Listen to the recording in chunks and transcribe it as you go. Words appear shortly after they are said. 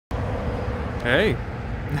Hey.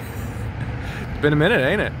 It's been a minute,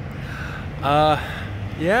 ain't it?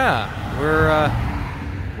 Yeah,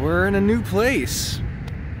 we're in a new place.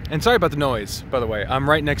 And sorry about the noise, by the way. I'm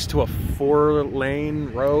right next to a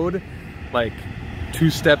 4-lane road. Like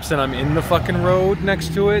 2 steps and I'm in the fucking road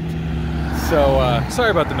next to it. So,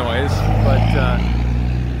 sorry about the noise, but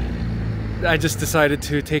I just decided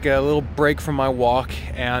to take a little break from my walk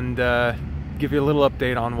and give you a little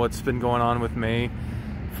update on what's been going on with me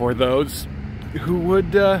for those who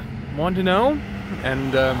would want to know.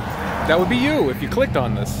 And that would be you if you clicked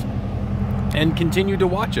on this and continued to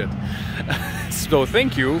watch it. So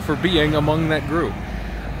thank you for being among that group.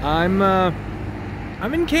 I'm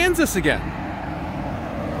in Kansas again.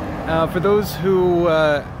 For those who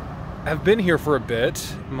have been here for a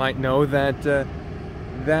bit, might know that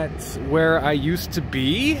that's where I used to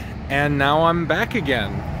be, and now I'm back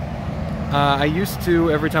again. I used to,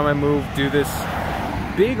 every time I moved, do this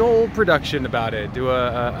big old production about it, do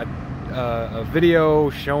a video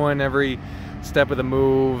showing every step of the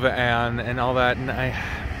move and all that.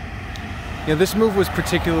 And this move was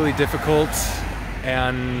particularly difficult,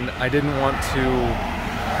 and I didn't want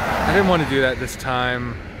to do that this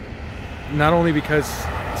time. Not only because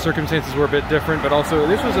circumstances were a bit different, but also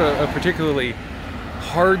this was a particularly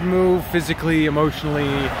hard move, physically, emotionally,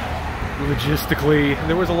 logistically.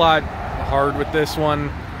 There was a lot hard with this one.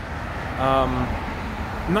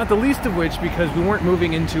 Not the least of which because we weren't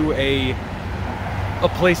moving into a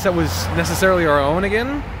place that was necessarily our own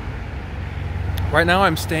again. Right now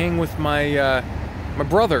I'm staying with my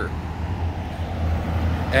brother,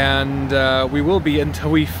 and we will be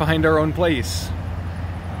until we find our own place.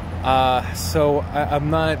 So I'm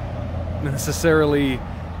not necessarily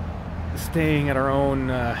staying at our own.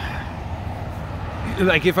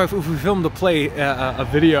 Like if we filmed a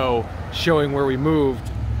video showing where we moved,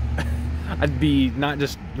 I'd be not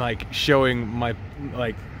just like showing my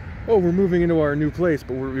oh, we're moving into our new place,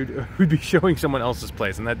 but we'd be showing someone else's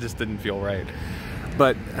place, and that just didn't feel right.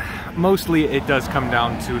 But mostly it does come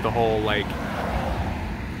down to the whole, like,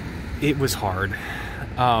 it was hard.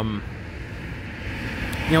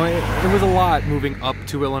 It was a lot moving up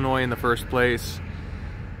to Illinois in the first place,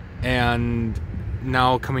 and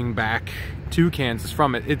now coming back to Kansas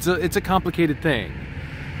from it. It's a complicated thing.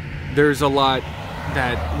 There's a lot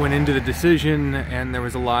that went into the decision, and there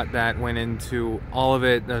was a lot that went into all of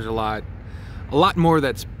it. There's a lot more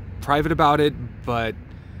that's private about it, but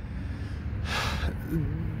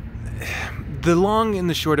the long and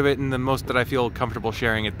the short of it, and the most that I feel comfortable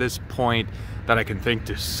sharing at this point that I can think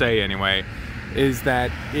to say anyway, is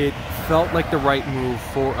that it felt like the right move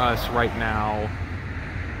for us right now,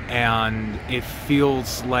 and it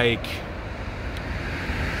feels like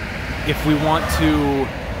if we want to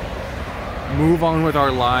move on with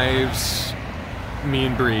our lives, me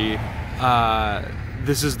and Bree,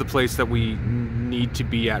 this is the place that we need to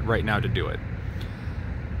be at right now to do it.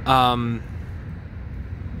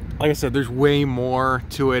 Like I said, there's way more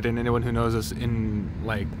to it, and anyone who knows us in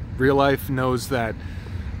like real life knows that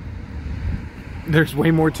there's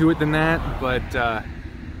way more to it than that. But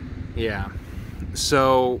yeah,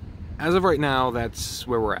 so as of right now, that's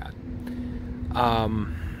where we're at.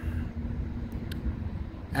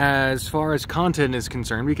 As far as content is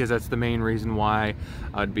concerned, because that's the main reason why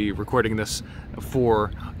I'd be recording this for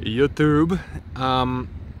YouTube,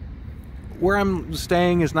 where I'm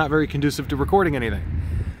staying is not very conducive to recording anything.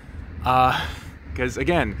 Because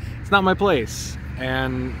again, it's not my place,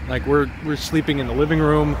 and like we're sleeping in the living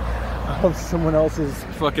room of someone else's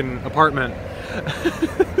fucking apartment.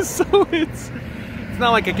 So it's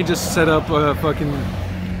not like I could just set up a fucking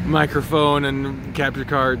microphone and capture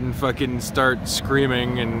card and fucking start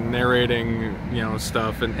screaming and narrating,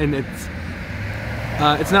 stuff, and it's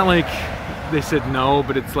not like they said no,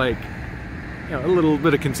 but it's like, a little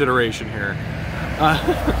bit of consideration here.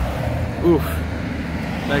 Oof,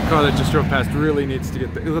 that car that just drove past really needs to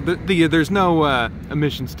get there's no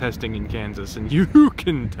emissions testing in Kansas, and you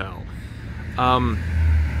can tell.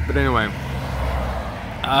 But anyway,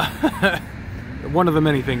 one of the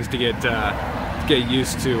many things to get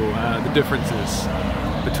used to, the differences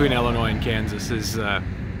between Illinois and Kansas is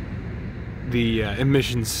the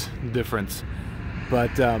emissions difference.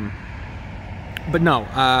 But no,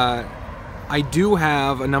 I do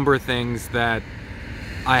have a number of things that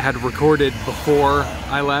I had recorded before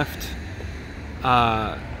I left.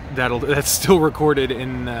 That's still recorded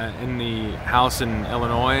in the house in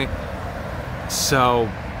Illinois. So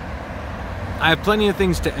I have plenty of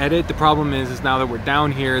things to edit. The problem is now that we're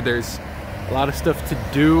down here, there's a lot of stuff to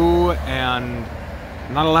do and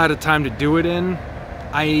not a lot of time to do it in.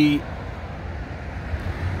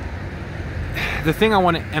 the thing I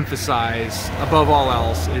want to emphasize above all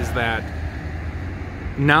else is that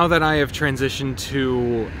now that I have transitioned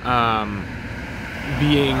to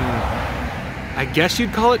being, I guess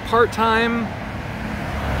you'd call it part-time,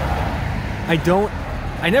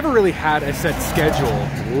 I never really had a set schedule.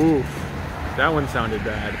 Oof, that one sounded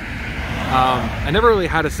bad. I never really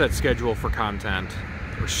had a set schedule for content,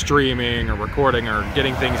 or streaming, or recording, or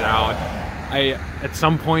getting things out. I, at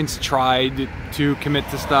some points, tried to commit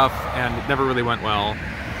to stuff, and it never really went well.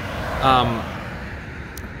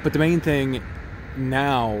 But the main thing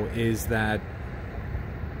now is that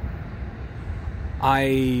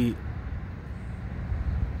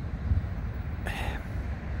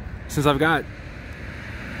since I've got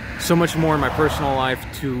so much more in my personal life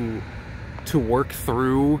to work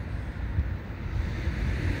through,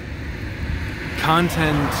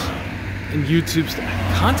 content and YouTube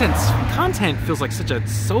content feels like such a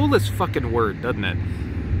soulless fucking word, doesn't it?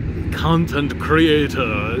 Content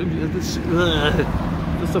creator. It's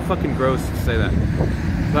so fucking gross to say that.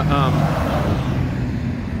 But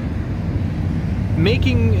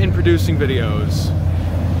making and producing videos,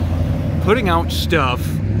 putting out stuff,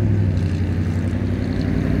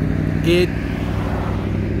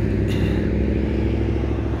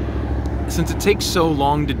 since it takes so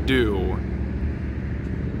long to do,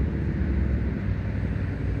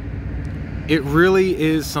 it really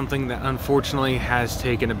is something that unfortunately has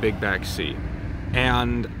taken a big backseat.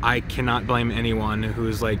 And I cannot blame anyone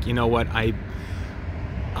who's like, you know what, I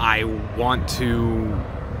want to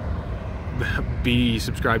be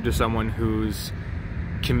subscribed to someone who's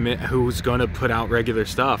gonna put out regular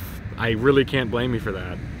stuff. I really can't blame you for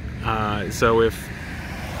that. So if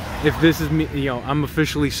this is me, you know, I'm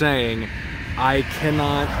officially saying I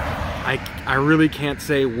really can't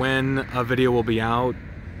say when a video will be out.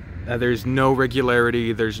 There's no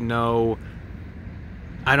regularity, there's no,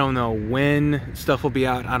 I don't know when stuff will be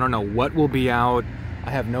out, I don't know what will be out,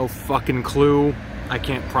 I have no fucking clue, I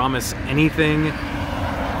can't promise anything.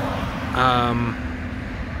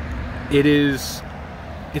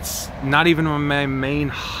 It's not even my main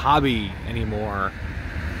hobby anymore.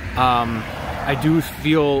 I do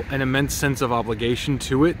feel an immense sense of obligation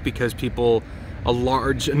to it because a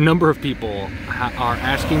large number of people are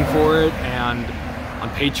asking for it, and on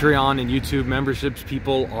Patreon and YouTube memberships,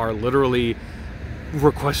 people are literally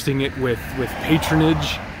requesting it with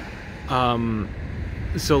patronage.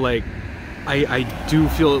 So like, I do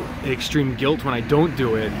feel extreme guilt when I don't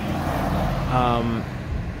do it.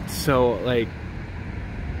 So like,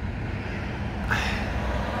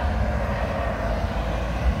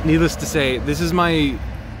 needless to say,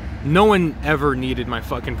 no one ever needed my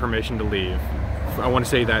fucking permission to leave. I want to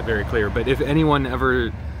say that very clear, but if anyone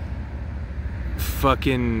ever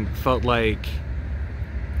fucking felt like,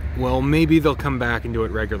 well, maybe they'll come back and do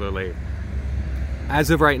it regularly, as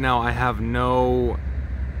of right now, I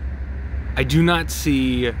do not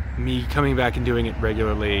see me coming back and doing it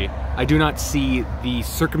regularly. I do not see the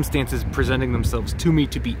circumstances presenting themselves to me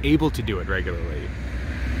to be able to do it regularly.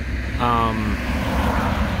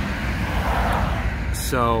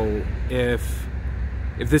 So if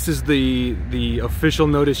this is the official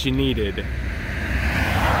notice you needed,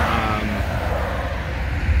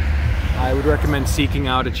 I would recommend seeking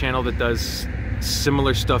out a channel that does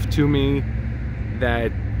similar stuff to me,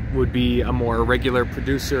 that would be a more regular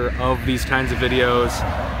producer of these kinds of videos,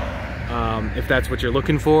 if that's what you're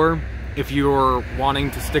looking for. If you're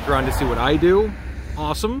wanting to stick around to see what I do,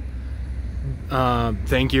 awesome.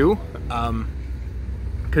 Thank you.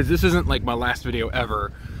 Because this isn't like my last video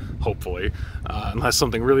ever, hopefully, unless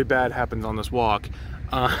something really bad happens on this walk.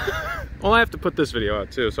 Well, I have to put this video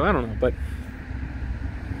out too, so I don't know, but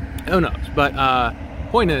who knows. But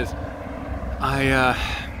point is, I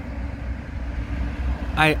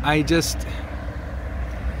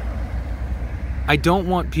don't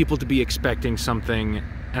want people to be expecting something,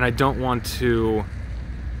 and I don't want to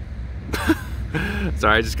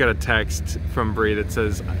sorry, I just got a text from Bree that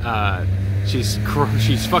says she's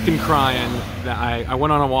fucking crying that I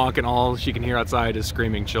went on a walk and all she can hear outside is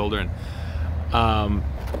screaming children.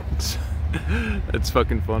 It's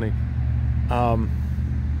fucking funny.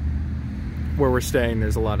 Where we're staying,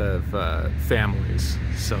 there's a lot of families,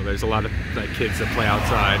 so there's a lot of kids that play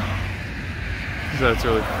outside, so that's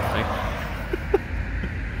really funny.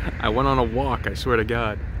 I went on a walk, I swear to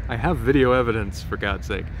God. I have video evidence, for God's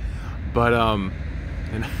sake. But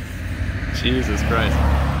and Jesus Christ.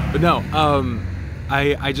 But no,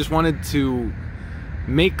 I just wanted to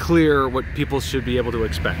make clear what people should be able to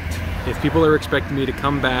expect. If people are expecting me to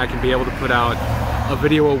come back and be able to put out a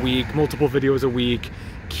video a week, multiple videos a week,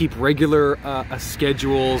 keep regular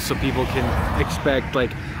schedules so people can expect,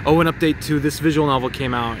 like, oh, an update to this visual novel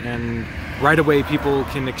came out, and right away people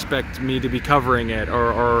can expect me to be covering it,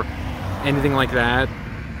 or anything like that.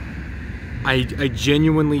 I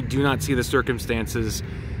genuinely do not see the circumstances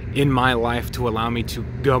in my life to allow me to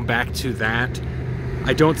go back to that.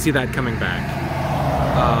 I don't see that coming back.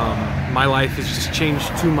 My life has just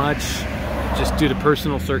changed too much, just due to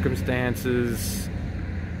personal circumstances.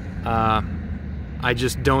 I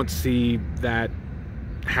just don't see that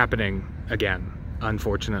happening again,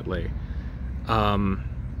 unfortunately.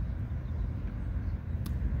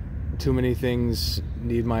 Too many things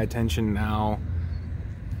need my attention now.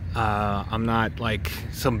 I'm not like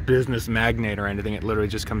some business magnate or anything. It literally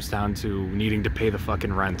just comes down to needing to pay the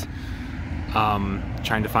fucking rent.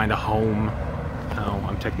 Trying to find a home.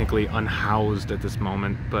 I'm technically unhoused at this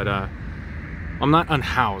moment, but I'm not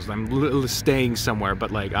unhoused. I'm staying somewhere,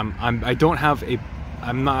 but like I don't have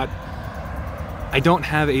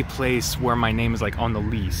a place where my name is like on the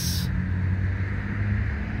lease.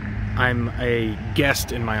 I'm a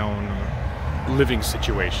guest in my own living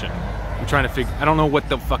situation. I'm trying to figure, I don't know what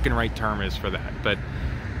the fucking right term is for that, but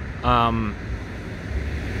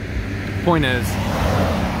point is,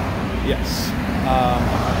 yes,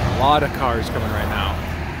 a lot of cars coming right now.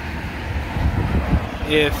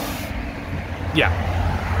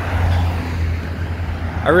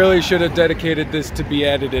 I really should have dedicated this to be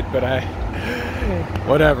edited, but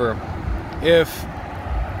whatever. If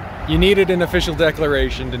you needed an official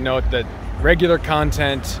declaration to note that regular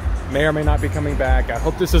content may or may not be coming back. I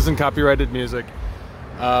hope this isn't copyrighted music.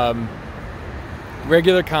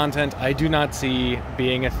 Regular content, I do not see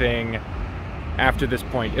being a thing after this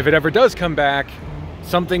point. If it ever does come back,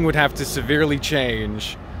 something would have to severely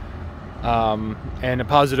change in a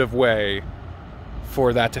positive way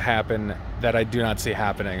for that to happen, that I do not see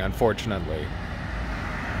happening, unfortunately.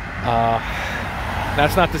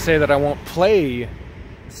 That's not to say that I won't play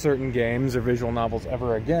certain games or visual novels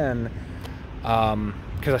ever again,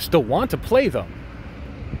 because I still want to play them,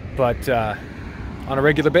 but on a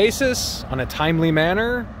regular basis, on a timely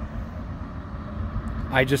manner,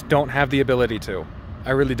 I just don't have the ability to.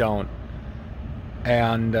 I really don't.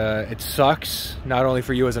 And it sucks, not only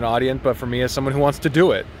for you as an audience, but for me as someone who wants to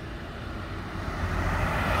do it.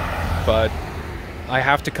 But I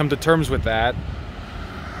have to come to terms with that.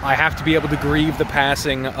 I have to be able to grieve the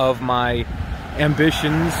passing of my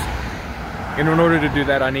ambitions. And in order to do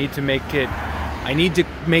that, I need to make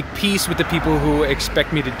peace with the people who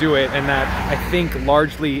expect me to do it, and that I think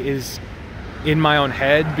largely is in my own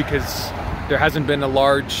head, because there hasn't been a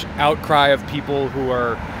large outcry of people who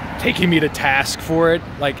are taking me to task for it.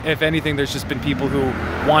 Like, if anything, there's just been people who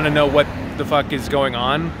want to know what the fuck is going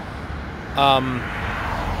on.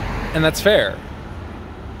 And that's fair,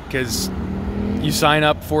 because you sign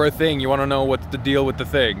up for a thing, you want to know what's the deal with the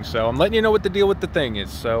thing. So I'm letting you know what the deal with the thing is.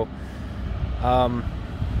 So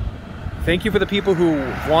thank you for the people who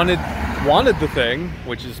wanted the thing,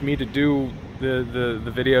 which is me to do the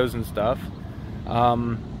videos and stuff.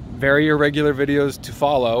 Very irregular videos to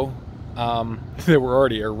follow. They were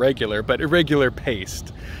already irregular, but irregular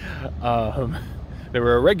paced. They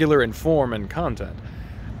were irregular in form and content,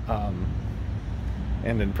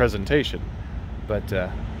 and in presentation. But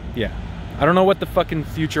yeah, I don't know what the fucking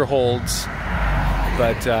future holds,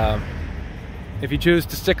 but if you choose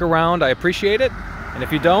to stick around, I appreciate it. And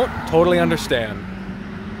if you don't, totally understand.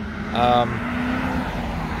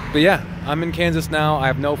 But yeah, I'm in Kansas now. I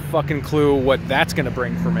have no fucking clue what that's gonna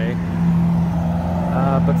bring for me.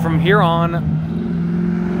 But from here on,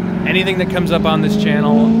 anything that comes up on this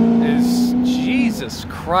channel is... Jesus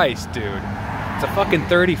Christ, dude. It's a fucking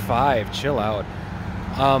 35. Chill out.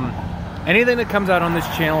 Anything that comes out on this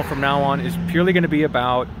channel from now on is purely gonna be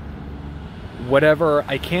about whatever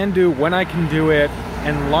I can do, when I can do it,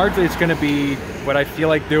 and largely it's gonna be what I feel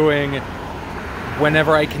like doing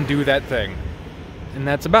whenever I can do that thing. And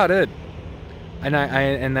that's about it.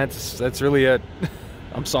 And that's really it.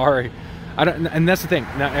 I'm sorry. And that's the thing.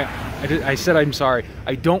 I said I'm sorry.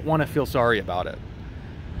 I don't want to feel sorry about it.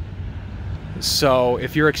 So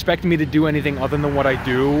if you're expecting me to do anything other than what I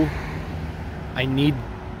do, I need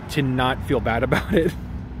to not feel bad about it.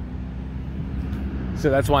 So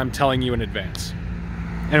that's why I'm telling you in advance.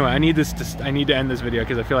 Anyway, I need to end this video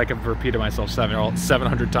because I feel like I've repeated myself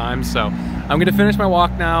 700 times. So I'm gonna finish my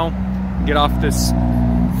walk now, get off this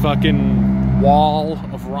fucking wall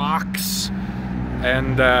of rocks,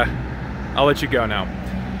 and I'll let you go now.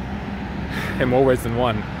 In more ways than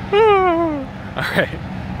one. All right.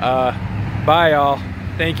 Bye, y'all.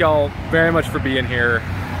 Thank y'all very much for being here.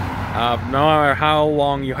 No matter how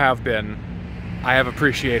long you have been, I have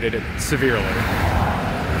appreciated it severely.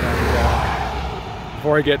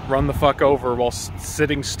 before I get run the fuck over while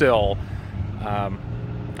sitting still. I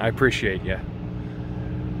appreciate you.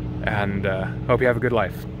 And hope you have a good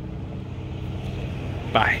life.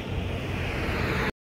 Bye.